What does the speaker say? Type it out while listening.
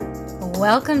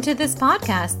Welcome to this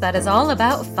podcast that is all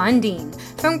about funding.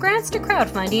 From grants to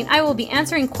crowdfunding, I will be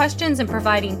answering questions and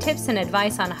providing tips and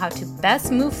advice on how to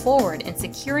best move forward in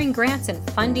securing grants and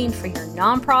funding for your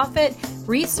nonprofit,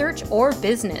 research, or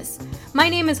business. My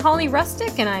name is Holly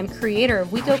Rustick, and I'm creator of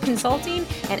WeGo Consulting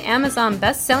and Amazon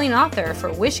best-selling author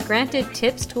for Wish-granted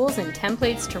tips, tools, and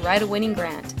templates to write a winning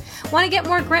grant. Want to get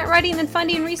more grant writing and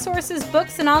funding resources,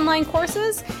 books, and online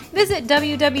courses? Visit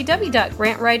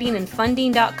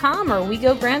www.grantwritingandfunding.com or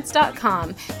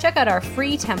wegogrants.com. Check out our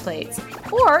free templates.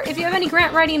 Or if you have any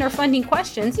grant writing or funding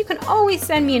questions, you can always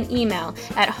send me an email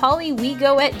at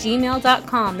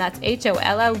hollywego@gmail.com. That's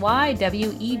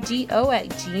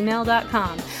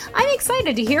HOLLYWEGO@gmail.com. I'm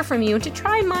excited to hear from you and to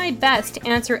try my best to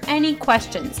answer any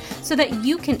questions so that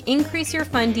you can increase your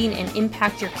funding and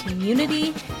impact your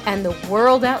community and the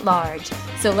world at large.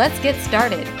 So let's get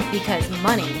started, because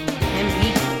money can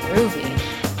be groovy.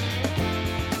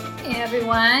 Hey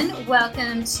everyone,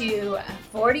 welcome to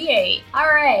 48. All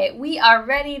right, we are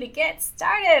ready to get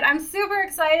started. I'm super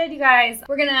excited, you guys.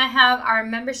 We're gonna have our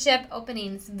membership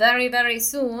openings very, very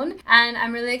soon, and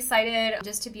I'm really excited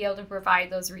just to be able to provide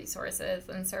those resources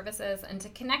and services and to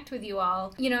connect with you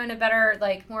all, in a better,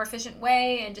 more efficient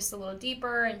way and just a little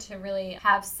deeper, and to really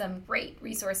have some great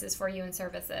resources for you and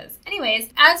services. Anyways,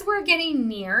 as we're getting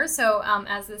near, as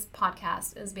this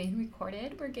podcast is being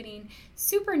recorded, we're getting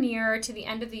super near to the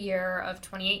end of the year of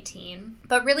 2018,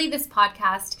 but really this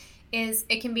podcast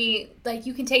it can be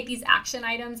you can take these action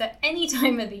items at any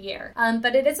time of the year.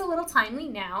 But it is a little timely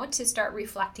now to start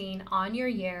reflecting on your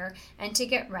year and to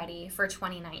get ready for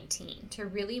 2019, to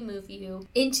really move you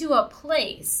into a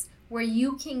place where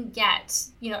you can get,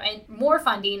 and more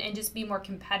funding and just be more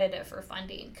competitive for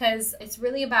funding, because it's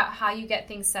really about how you get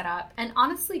things set up. And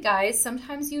honestly, guys,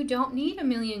 sometimes you don't need a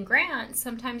million grants.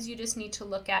 Sometimes you just need to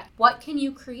look at what can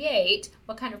you create,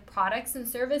 what kind of products and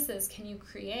services can you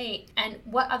create, and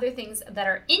what other things that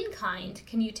are in kind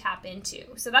can you tap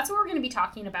into. So that's what we're going to be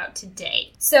talking about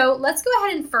today. So let's go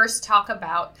ahead and first talk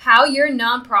about how your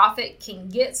nonprofit can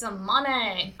get some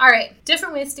money. All right,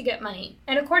 different ways to get money.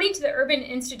 And according to the Urban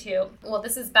Institute, well,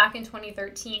 this is back in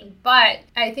 2013, but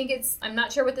I think I'm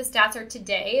not sure what the stats are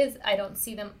today. I don't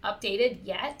see them updated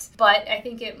yet, but I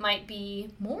think it might be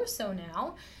more so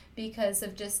now, because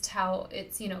of just how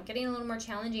it's, getting a little more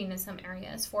challenging in some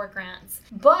areas for grants.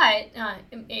 But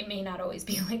it may not always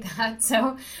be like that,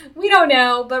 so we don't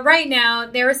know. But right now,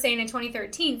 they were saying in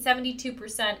 2013,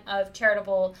 72% of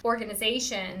charitable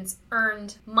organizations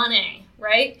earned money,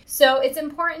 right? So it's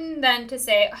important then to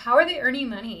say, how are they earning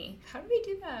money? How do they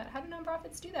do that? How do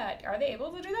nonprofits do that? Are they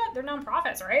able to do that? They're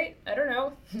nonprofits, right? I don't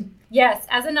know. Yes,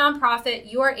 as a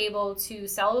nonprofit, you are able to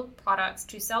sell products,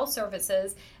 to sell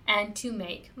services, and to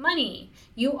make money.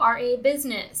 You are a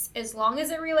business. As long as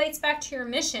it relates back to your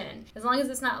mission, as long as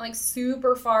it's not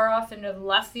super far off into the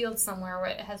left field somewhere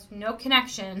where it has no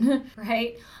connection,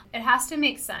 right? It has to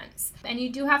make sense. And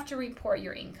you do have to report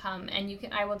your income. And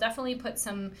I will definitely put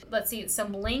some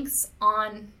links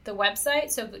on the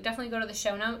website. So definitely go to the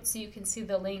show notes so you can see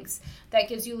the links. That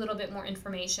gives you a little bit more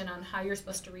information on how you're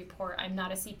supposed to report. I'm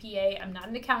not a CPA, I'm not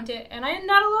an accountant, and I am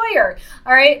not a lawyer,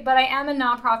 all right? But I am a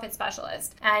nonprofit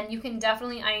specialist. And you can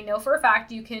definitely, I know for a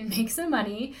fact you can make some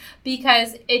money,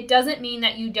 because it doesn't mean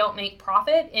that you don't make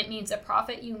profit. It means a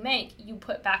profit you make, you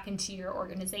put back into your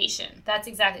organization. That's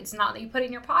exactly, it's not that you put it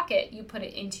in your pocket, you put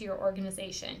it into your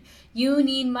organization. You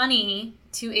need money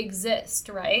to exist,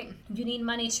 right? You need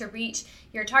money to reach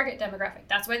your target demographic.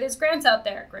 That's why there's grants out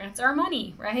there. Grants are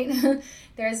money, right?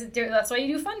 That's why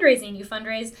you do fundraising. You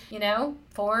fundraise,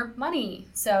 for money.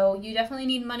 So you definitely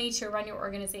need money to run your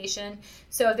organization.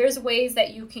 So if there's ways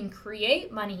that you can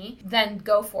create money, then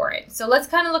go for it. So let's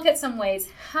kind of look at some ways.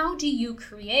 How do you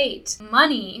create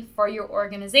money for your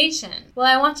organization? Well,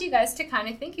 I want you guys to kind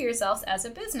of think of yourselves as a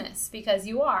business, because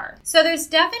you are. So there's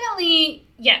definitely,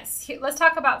 yes, let's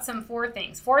talk about some four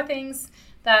things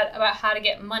about how to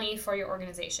get money for your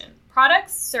organization.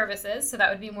 Products, services, so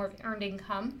that would be more of earned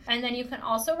income. And then you can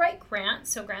also write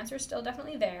grants, so grants are still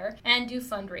definitely there, and do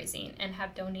fundraising and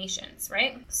have donations,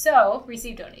 right? So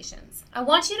receive donations. I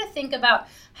want you to think about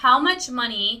how much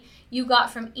money you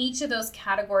got from each of those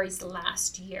categories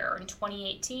last year in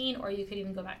 2018, or you could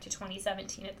even go back to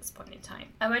 2017 at this point in time.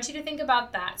 I want you to think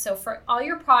about that. So for all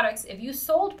your products, if you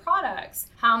sold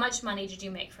products, how much money did you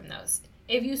make from those?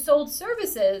 If you sold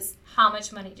services, how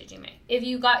much money did you make? If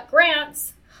you got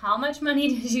grants, how much money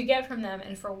did you get from them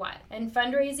and for what? And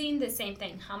fundraising, the same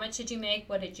thing. How much did you make?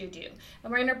 What did you do?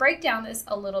 And we're going to break down this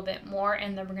a little bit more,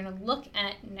 and then we're going to look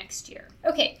at next year.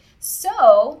 Okay,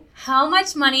 so how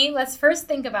much money, let's first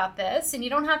think about this, and you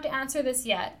don't have to answer this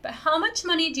yet, but how much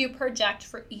money do you project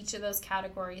for each of those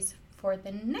categories for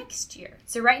the next year.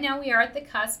 So right now we are at the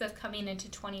cusp of coming into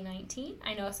 2019.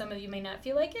 I know some of you may not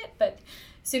feel like it, but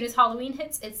as soon as Halloween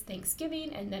hits, it's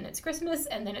Thanksgiving, and then it's Christmas,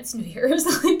 and then it's New Year's.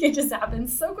 Like, it just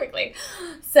happens so quickly.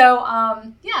 So,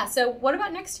 so what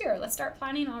about next year? Let's start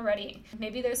planning already.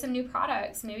 Maybe there's some new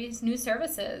products, maybe it's new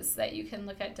services that you can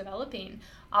look at developing.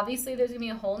 Obviously, there's going to be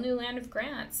a whole new land of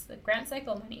grants, the grant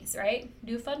cycle monies, right?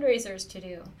 New fundraisers to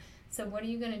do. So what are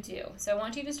you going to do? So I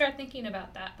want you to start thinking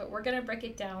about that, but we're going to break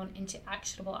it down into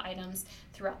actionable items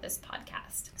throughout this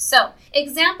podcast. So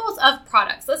examples of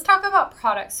products. Let's talk about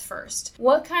products first.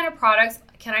 What kind of products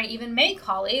can I even make,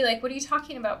 Holly? Like, what are you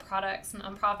talking about products?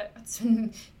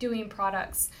 Nonprofits doing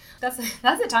products. That's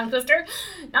a tongue twister.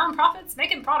 Nonprofits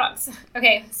making products.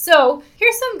 Okay, so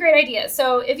here's some great ideas.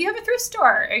 So if you have a thrift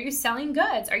store, are you selling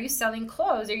goods? Are you selling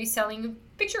clothes? Are you selling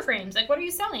picture frames? Like, what are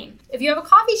you selling? If you have a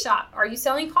coffee shop, are you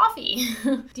selling coffee?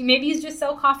 Maybe you just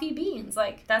sell coffee beans.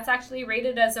 Like, that's actually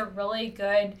rated as a really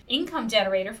good income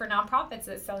generator for nonprofits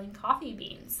that's selling coffee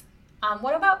beans.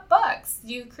 What about books?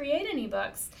 Do you create any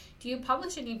books? Do you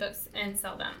publish any books and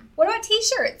sell them? What about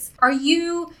t-shirts? Are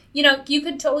you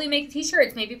could totally make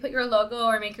t-shirts. Maybe put your logo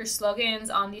or make your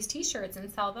slogans on these t-shirts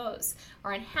and sell those.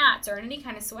 Or in hats or in any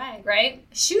kind of swag, right?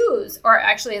 Shoes, or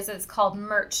actually as it's called,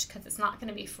 merch, because it's not going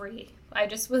to be free. I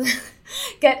just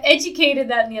got educated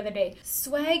that the other day.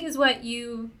 Swag is what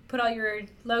you put all your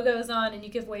logos on and you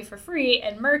give away for free,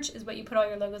 and merch is what you put all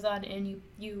your logos on and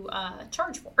you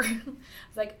charge for. I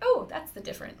was like, oh, that's the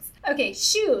difference. Okay,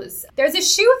 shoes. There's a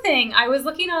shoe thing. I was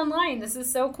looking online. This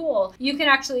is so cool. You can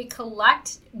actually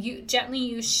collect gently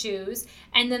used shoes,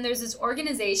 and then there's this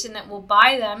organization that will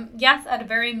buy them, yes, at a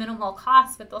very minimal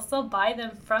cost, but they'll still buy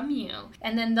them from you,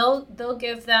 and then they'll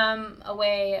give them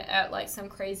away at like some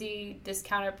crazy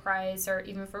discounted price, or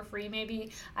even for free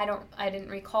maybe. I didn't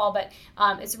recall, but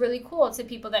it's really cool to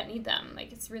people that need them.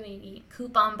 Like, it's really neat.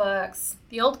 Coupon books,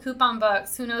 the old coupon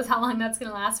books, who knows how long that's going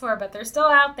to last for, but they're still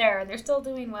out there and they're still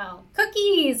doing well.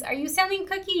 Cookies, are you selling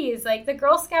cookies? Like, the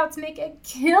Girl Scouts make a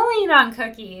killing on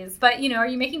cookies, but are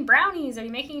you making brownies? Are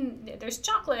you making, there's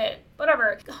chocolate,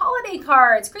 whatever, holiday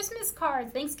cards, Christmas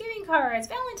cards, Thanksgiving cards,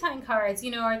 Valentine cards,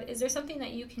 is there something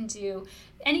that you can do,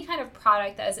 any kind of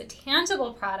product that is a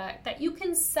tangible product that you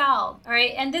can sell, all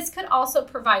right? And this could also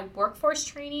provide workforce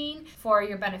training for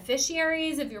your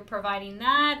beneficiaries if you're providing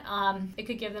that. It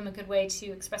could give them a good way to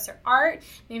express their art.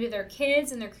 Maybe they're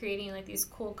kids and they're creating like these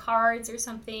cool cards or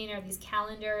something, or these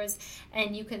calendars,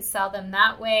 and you can sell them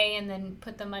that way and then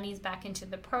put the monies back into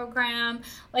the program.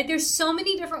 Like, there's so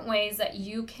many different ways that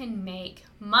you can make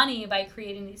money by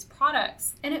creating these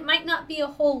products. And it might not be a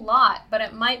whole lot, but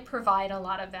it might provide a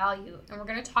lot of value. And we're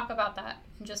going to talk about that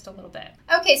in just a little bit.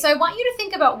 Okay, so I want you to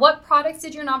think about what products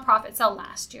did your nonprofit sell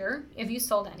last year, if you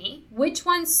sold any. Which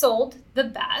ones sold the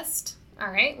best? All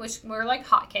right, which were like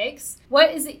hotcakes.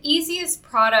 What is the easiest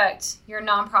product your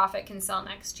nonprofit can sell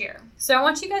next year? So I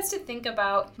want you guys to think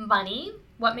about money,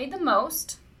 what made the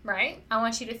most, right? I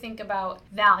want you to think about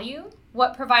value,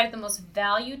 what provided the most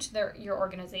value to your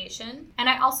organization. And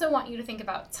I also want you to think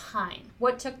about time.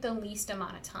 What took the least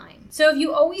amount of time? So if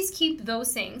you always keep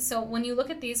those things, so when you look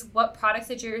at these, what products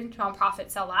did your nonprofit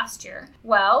sell last year?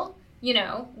 Well,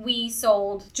 we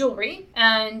sold jewelry,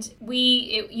 and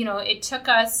it took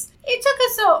us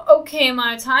an okay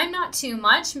amount of time, not too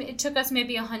much. It took us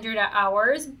maybe 100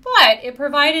 hours, but it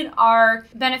provided our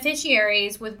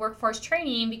beneficiaries with workforce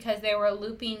training because they were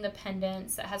looping the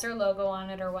pendants that has our logo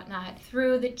on it or whatnot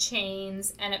through the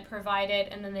chains, and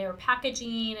then they were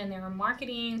packaging and they were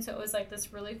marketing. So it was like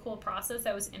this really cool process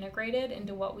that was integrated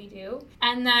into what we do.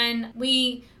 And then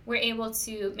we were able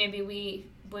to, we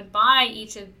would buy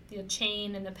each of the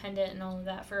chain and the pendant and all of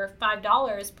that for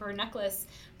 $5 per necklace,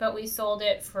 but we sold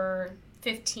it for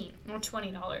 $15 or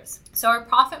 $20. So our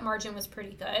profit margin was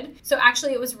pretty good. So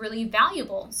actually it was really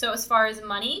valuable. So as far as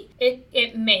money,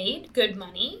 it made good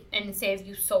money. And say if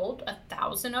you sold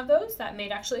 1,000 of those, that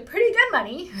made actually pretty good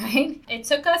money, right? It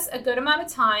took us a good amount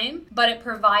of time, but it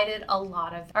provided a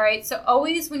lot of, all right? So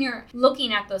always when you're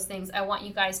looking at those things, I want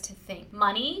you guys to think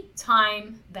money,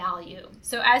 time, value.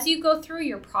 So as you go through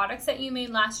your products that you made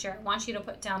last year, I want you to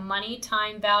put down money,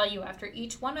 time, value after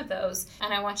each one of those.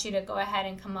 And I want you to go ahead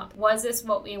and come up, was this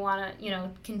what we want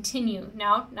to, continue?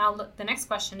 Now look, the next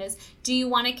question is, do you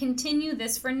want to continue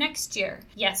this for next year?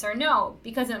 Yes or no?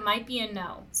 Because it might be a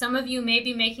no. Some of you may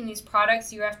be making these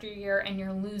products year after year and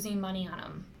you're losing money on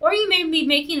them. Or you may be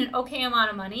making an okay amount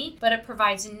of money, but it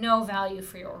provides no value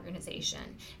for your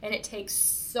organization, and it takes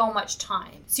so much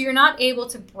time. So you're not able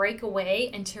to break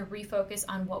away and to refocus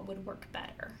on what would work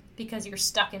better, because you're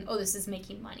stuck in, oh, this is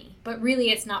making money. But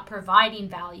really it's not providing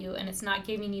value, and it's not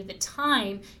giving you the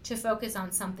time to focus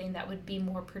on something that would be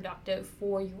more productive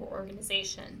for your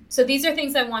organization. So these are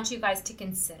things I want you guys to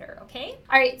consider, okay?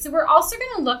 All right, so we're also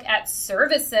going to look at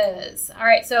services. All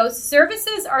right, so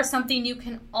services are something you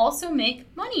can also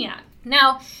make money at.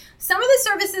 Now, some of the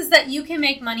services that you can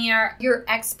make money are your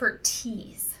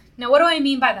expertise. Now, what do I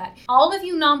mean by that? All of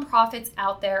you nonprofits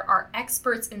out there are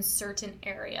experts in certain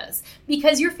areas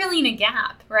because you're filling a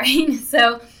gap, right?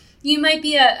 So you might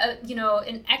be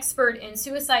an expert in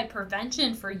suicide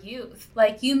prevention for youth.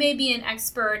 Like you may be an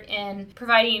expert in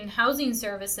providing housing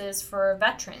services for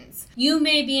veterans. You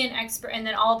may be an expert in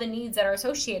then all the needs that are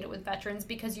associated with veterans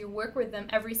because you work with them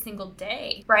every single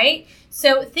day, right?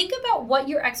 So think about what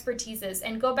your expertise is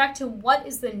and go back to what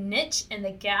is the niche and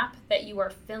the gap that you are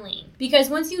filling. Because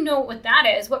once you know what that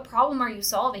is, what problem are you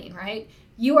solving, right?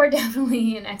 You are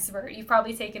definitely an expert. You've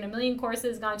probably taken 1 million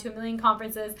courses, gone to 1 million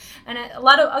conferences, and a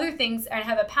lot of other things, and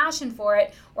have a passion for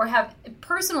it or have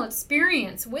personal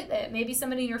experience with it. Maybe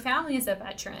somebody in your family is a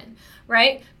veteran,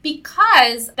 right?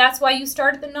 Because that's why you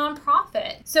started the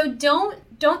nonprofit. So don't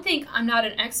think I'm not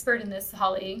an expert in this,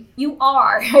 Holly. You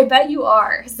are. I bet you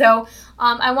are. So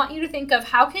I want you to think of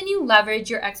how can you leverage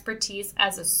your expertise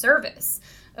as a service.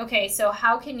 Okay, so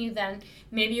how can you then,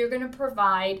 maybe you're going to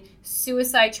provide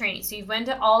suicide training. So you've went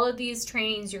to all of these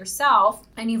trainings yourself,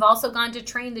 and you've also gone to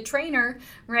train the trainer,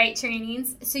 right,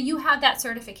 trainings. So you have that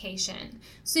certification.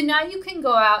 So now you can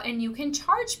go out and you can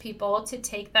charge people to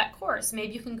take that course.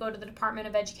 Maybe you can go to the Department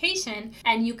of Education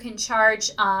and you can charge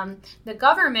the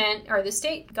government or the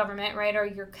state government, right, or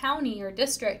your county or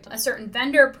district a certain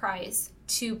vendor price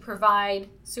to provide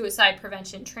suicide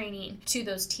prevention training to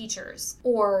those teachers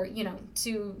or,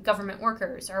 to government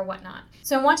workers or whatnot.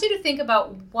 So I want you to think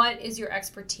about what is your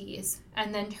expertise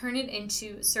and then turn it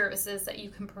into services that you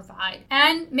can provide.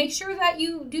 And make sure that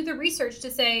you do the research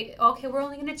to say, okay, we're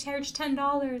only going to charge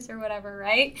 $10 or whatever,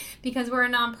 right? Because we're a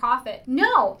nonprofit.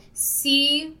 No,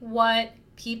 see what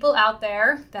people out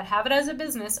there that have it as a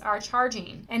business are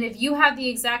charging. And if you have the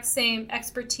exact same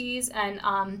expertise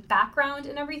and background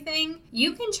and everything,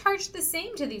 you can charge the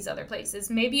same to these other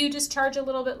places. Maybe you just charge a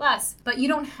little bit less, but you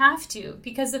don't have to,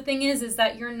 because the thing is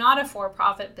that you're not a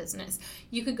for-profit business.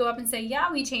 You could go up and say,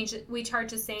 yeah, we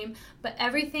charge the same, but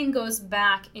everything goes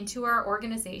back into our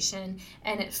organization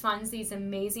and it funds these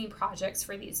amazing projects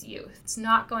for these youth. It's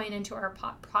not going into our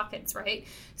pockets, right?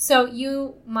 So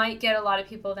you might get a lot of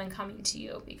people then coming to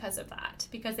you because of that,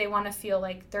 because they want to feel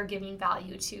like they're giving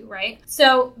value to, right?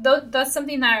 So that's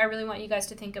something that I really want you guys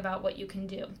to think about what you can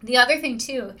do. The other thing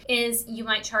too is you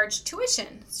might charge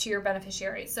tuition to your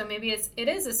beneficiaries. So maybe it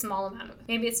is a small amount.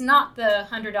 Maybe it's not the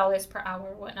 $100 per hour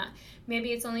or whatnot. Maybe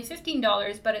it's only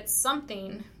 $15, but it's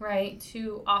something, right,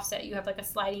 to offset. You have like a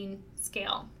sliding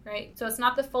scale, right? So it's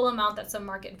not the full amount that's a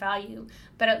market value,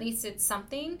 but at least it's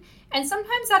something. And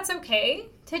sometimes that's okay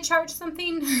to charge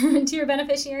something to your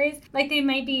beneficiaries. Like they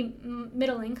may be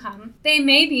middle income. They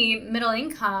may be middle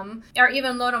income or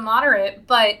even low to moderate,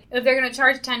 but if they're going to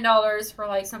charge $10 for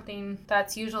like something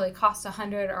that's usually costs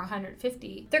 $100 or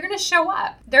 $150, they're going to show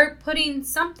up. They're putting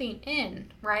something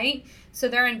in, right? So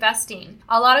they're investing.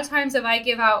 A lot of times if I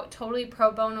give out totally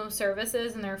pro bono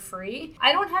services and they're free,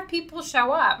 I don't have people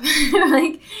show up.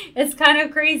 Like, it's kind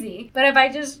of crazy. But if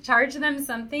I just charge them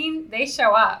something, they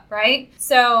show up, right?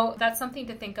 So that's something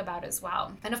to think about as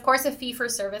well. And of course, a fee for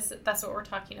service, that's what we're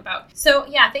talking about. So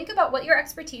yeah, think about what your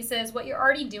expertise is, what you're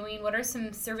already doing, what are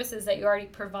some services that you already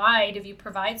provide if you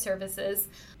provide services.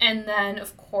 And then,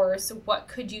 of course, what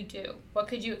could you do? What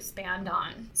could you expand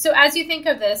on? So as you think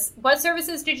of this, what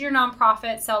services did your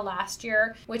nonprofit sell last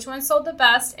year? Which one sold the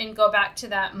best? And go back to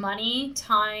that money,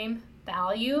 time,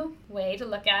 value way to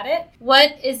look at it.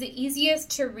 What is the easiest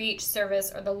to reach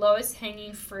service or the lowest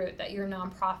hanging fruit that your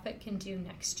nonprofit can do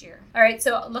next year? All right,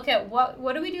 so look at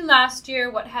what did we do last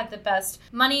year? What had the best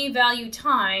money, value,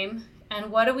 time? And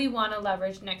what do we want to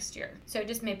leverage next year? So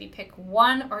just maybe pick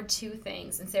one or two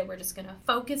things and say we're just going to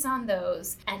focus on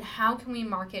those. And how can we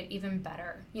market even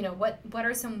better? What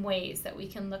are some ways that we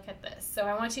can look at this? So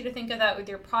I want you to think of that with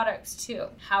your products too.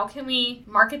 How can we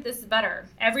market this better?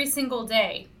 Every single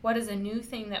day, what is a new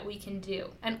thing that we can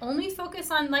do? And only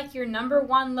focus on like your number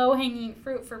one low-hanging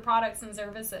fruit for products and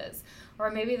services, or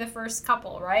maybe the first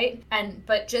couple, right?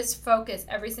 But just focus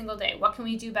every single day. What can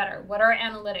we do better? What are our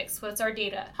analytics? What's our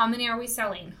data? How many are we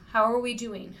selling? How are we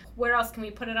doing? Where else can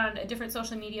we put it on a different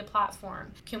social media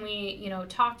platform? Can we,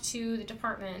 talk to the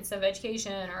departments of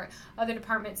education or other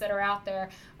departments that are out there?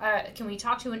 Can we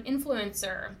talk to an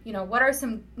influencer? What are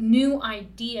some new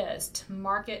ideas to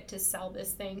market, to sell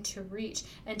this thing, to reach,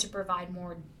 and to provide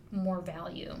more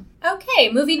value?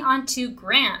 Okay, moving on to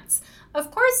grants. Of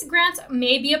course, grants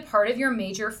may be a part of your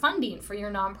major funding for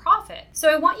your nonprofit. So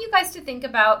I want you guys to think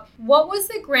about what was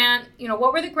the grant,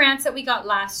 what were the grants that we got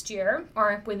last year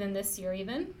or within this year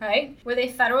even, right? Were they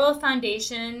federal or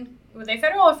foundation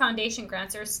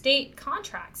grants or state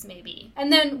contracts maybe? And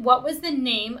then what was the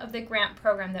name of the grant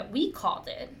program that we called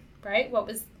it, right? What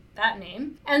was that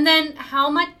name? And then how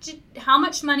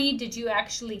much money did you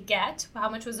actually get? How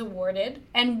much was awarded?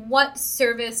 And what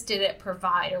service did it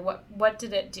provide, or what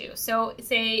did it do? So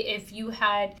say if you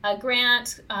had a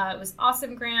grant, it was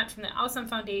Awesome Grant from the Awesome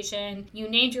Foundation, you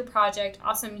named your project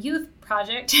Awesome Youth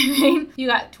Project, right? You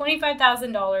got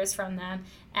 $25,000 from them.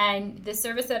 And the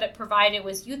service that it provided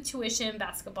was youth tuition,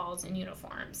 basketballs, and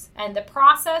uniforms. And the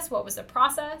process, what was the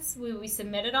process? We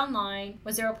submitted online.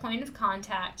 Was there a point of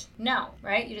contact? No,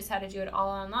 right? You just had to do it all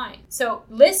online. So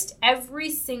list every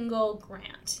single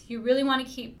grant. You really want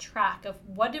to keep track of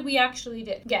what did we actually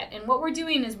get. And what we're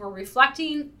doing is we're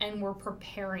reflecting and we're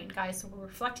preparing, guys. So we're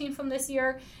reflecting from this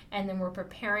year, and then we're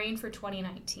preparing for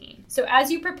 2019. So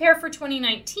as you prepare for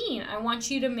 2019, I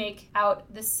want you to make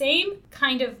out the same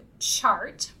kind of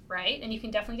chart, right? And you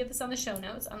can definitely get this on the show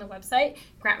notes on the website,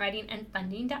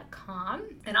 grantwritingandfunding.com.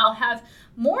 And I'll have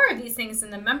more of these things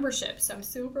in the membership. So I'm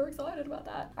super excited about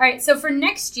that. All right. So for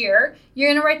next year,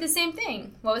 you're going to write the same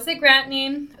thing. What was the grant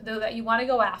name, though, that you want to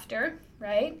go after,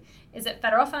 right? Is it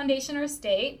federal, foundation, or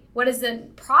state? What is the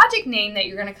project name that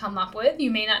you're going to come up with?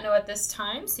 You may not know at this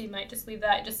time, so you might just leave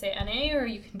that, just say NA, or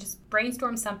you can just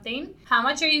brainstorm something. How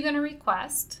much are you going to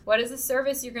request? What is the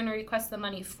service you're going to request the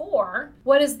money for?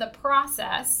 What is the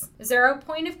process? Is there a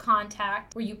point of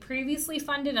contact? Were you previously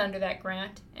funded under that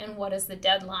grant? And what is the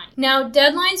deadline? Now,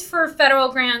 deadlines for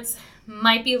federal grants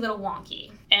might be a little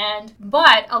wonky,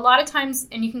 but a lot of times,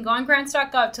 and you can go on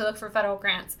grants.gov to look for federal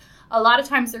grants, a lot of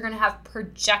times they're going to have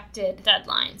projected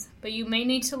deadlines, but you may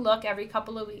need to look every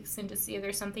couple of weeks and to see if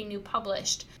there's something new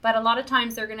published. But a lot of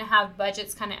times they're going to have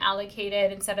budgets kind of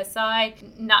allocated and set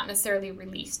aside, not necessarily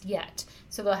released yet.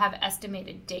 So they'll have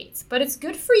estimated dates. But it's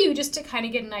good for you just to kind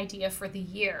of get an idea for the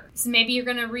year. So maybe you're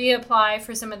going to reapply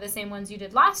for some of the same ones you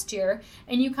did last year,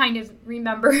 and you kind of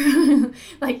remember,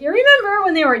 like you remember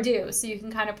when they were due. So you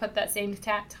can kind of put that same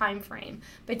time frame.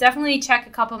 But definitely check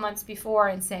a couple months before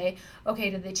and say, okay,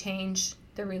 did they change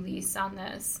the release on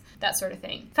this, that sort of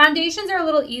thing. Foundations are a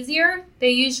little easier. They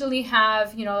usually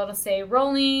have, it'll say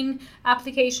rolling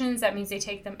applications. That means they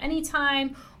take them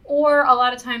anytime. Or a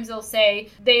lot of times they'll say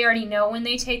they already know when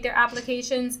they take their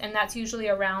applications, and that's usually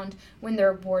around when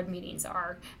their board meetings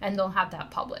are, and they'll have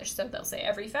that published. So they'll say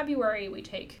every February we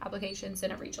take applications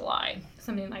and every July,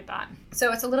 something like that.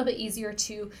 So it's a little bit easier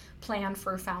to plan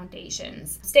for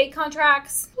foundations. State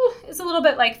contracts is a little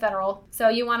bit like federal. So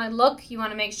you want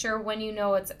to make sure when you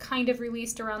know it's kind of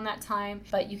released around that time,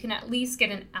 but you can at least get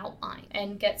an outline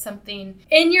and get something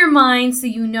in your mind so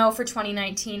you know for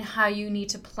 2019 how you need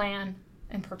to plan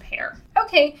and prepare.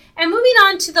 Okay, and moving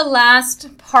on to the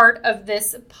last part of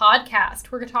this podcast,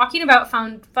 we're talking about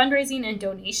fundraising and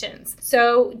donations.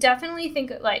 So definitely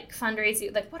think like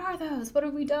fundraising, like what are those? What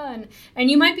have we done?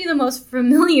 And you might be the most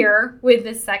familiar with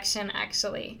this section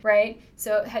actually, right?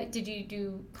 So did you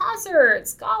do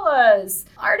concerts, galas,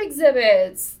 art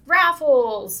exhibits,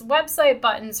 raffles, website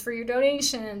buttons for your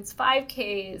donations,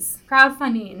 5Ks,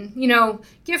 crowdfunding,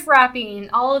 gift wrapping,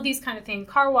 all of these kind of things,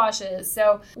 car washes.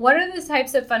 So what are the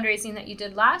types of fundraising that you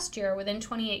did last year within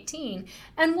 2018?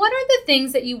 And what are the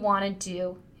things that you want to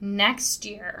do next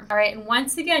year? All right. And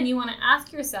once again, you want to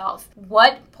ask yourself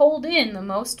what pulled in the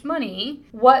most money,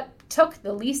 what took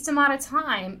the least amount of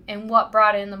time, and what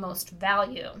brought in the most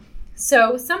value.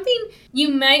 So something you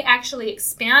may actually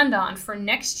expand on for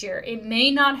next year. It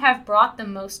may not have brought the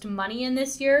most money in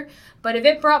this year, but if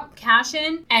it brought cash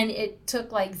in and it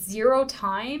took like 0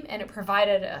 time and it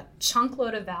provided a chunk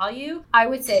load of value, I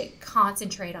would say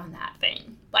concentrate on that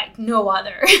thing like no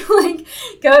other. Like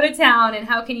go to town, and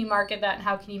how can you market that and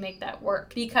how can you make that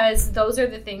work? Because those are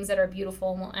the things that are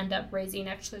beautiful and will end up raising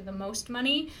actually the most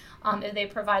money if they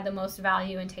provide the most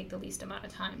value and take the least amount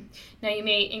of time. Now you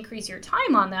may increase your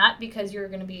time on that because you're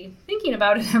going to be thinking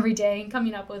about it every day and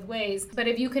coming up with ways. But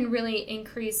if you can really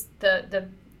increase the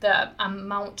the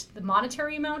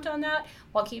monetary amount on that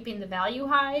while keeping the value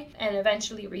high and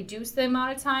eventually reduce the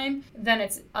amount of time, then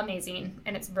it's amazing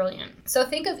and it's brilliant. So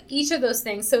think of each of those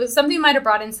things. So something might have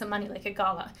brought in some money, like a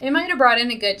gala. It might have brought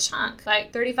in a good chunk,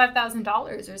 like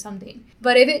 $35,000 or something.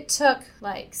 But if it took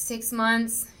like 6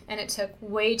 months, and it took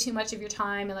way too much of your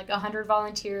time and like 100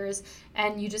 volunteers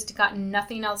and you just got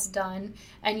nothing else done,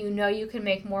 and you know you can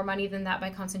make more money than that by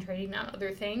concentrating on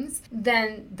other things,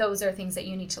 then those are things that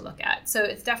you need to look at. So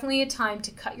it's definitely a time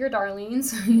to cut your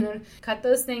darlings, cut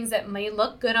those things that may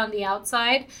look good on the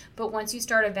outside, but once you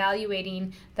start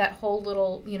evaluating that whole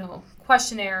little,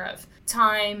 questionnaire of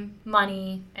time,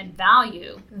 money, and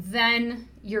value, then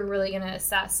you're really going to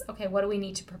assess, okay, what do we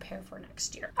need to prepare for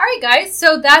next year? All right, guys,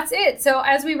 so that's it. So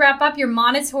as we wrap up your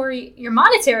monetary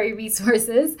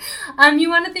resources, you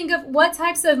want to think of what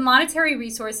types of monetary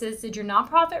resources did your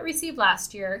nonprofit receive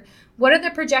last year? What are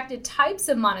the projected types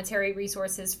of monetary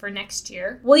resources for next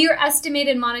year? Will your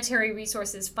estimated monetary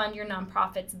resources fund your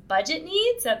nonprofit's budget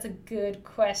needs? That's a good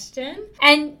question.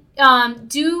 And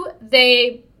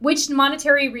which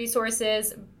monetary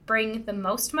resources bring the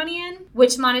most money in?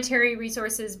 Which monetary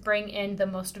resources bring in the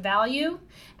most value?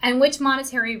 And which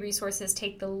monetary resources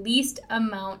take the least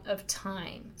amount of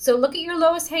time? So look at your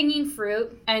lowest hanging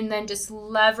fruit and then just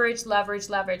leverage.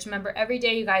 Remember, every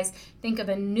day, you guys, think of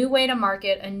a new way to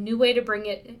market, a new way to bring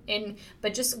it in,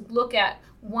 but just look at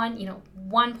one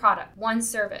product, one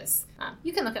service.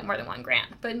 You can look at more than one grant,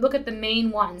 but look at the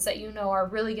main ones that are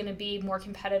really going to be more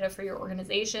competitive for your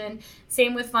organization.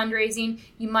 Same with fundraising.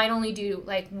 You might only do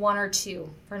like 1 or 2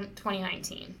 for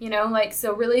 2019,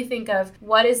 so really think of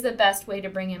what is the best way to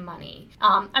bring in money.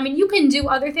 You can do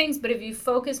other things, but if you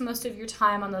focus most of your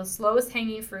time on those lowest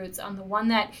hanging fruits, on the one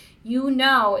that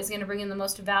is going to bring in the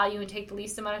most value and take the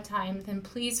least amount of time, then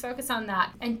please focus on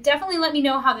that. And definitely let me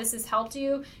know how this has helped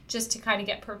you just to kind of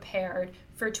get prepared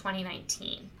for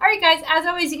 2019. All right, guys, as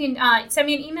always, you can send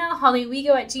me an email,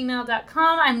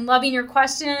 hollywego@gmail.com. I'm loving your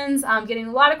questions. I'm getting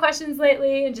a lot of questions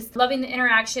lately and just loving the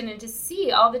interaction and just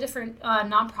see all the different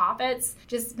nonprofits.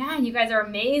 Man, you guys are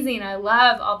amazing. I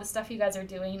love all the stuff you guys are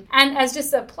doing. And as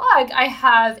just a plug, I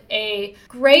have a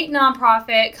great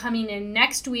nonprofit coming in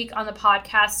next week on the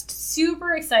podcast.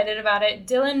 Super excited about it.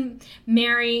 Dylan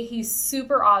Mary, he's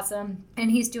super awesome.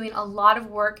 And he's doing a lot of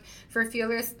work for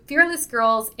Fearless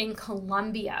Girls in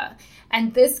Colombia.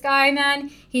 And this guy, man,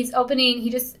 he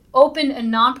just opened a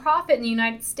nonprofit in the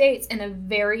United States in a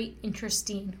very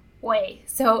interesting way.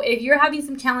 So if you're having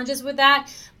some challenges with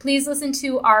that, please listen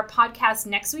to our podcast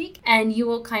next week and you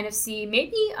will kind of see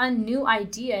maybe a new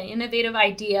idea, innovative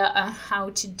idea of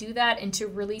how to do that and to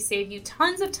really save you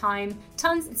tons of time,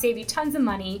 save you tons of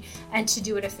money, and to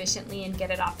do it efficiently and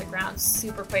get it off the ground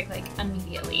super quick, like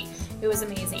immediately. It was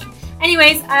amazing.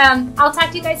 Anyways, I'll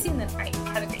talk to you guys soon then. All right,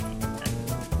 have a great day.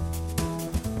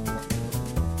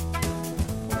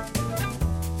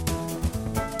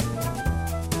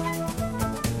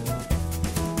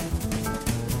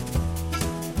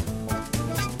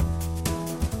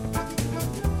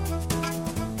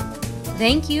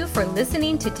 Thank you for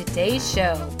listening to today's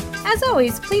show. As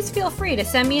always, please feel free to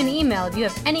send me an email if you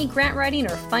have any grant writing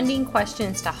or funding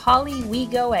questions to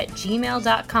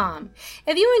hollywego@gmail.com.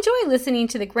 If you enjoy listening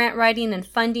to the Grant Writing and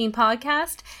Funding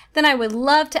podcast, then I would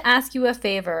love to ask you a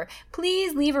favor.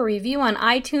 Please leave a review on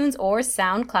iTunes or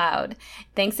SoundCloud.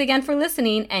 Thanks again for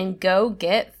listening and go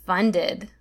get funded.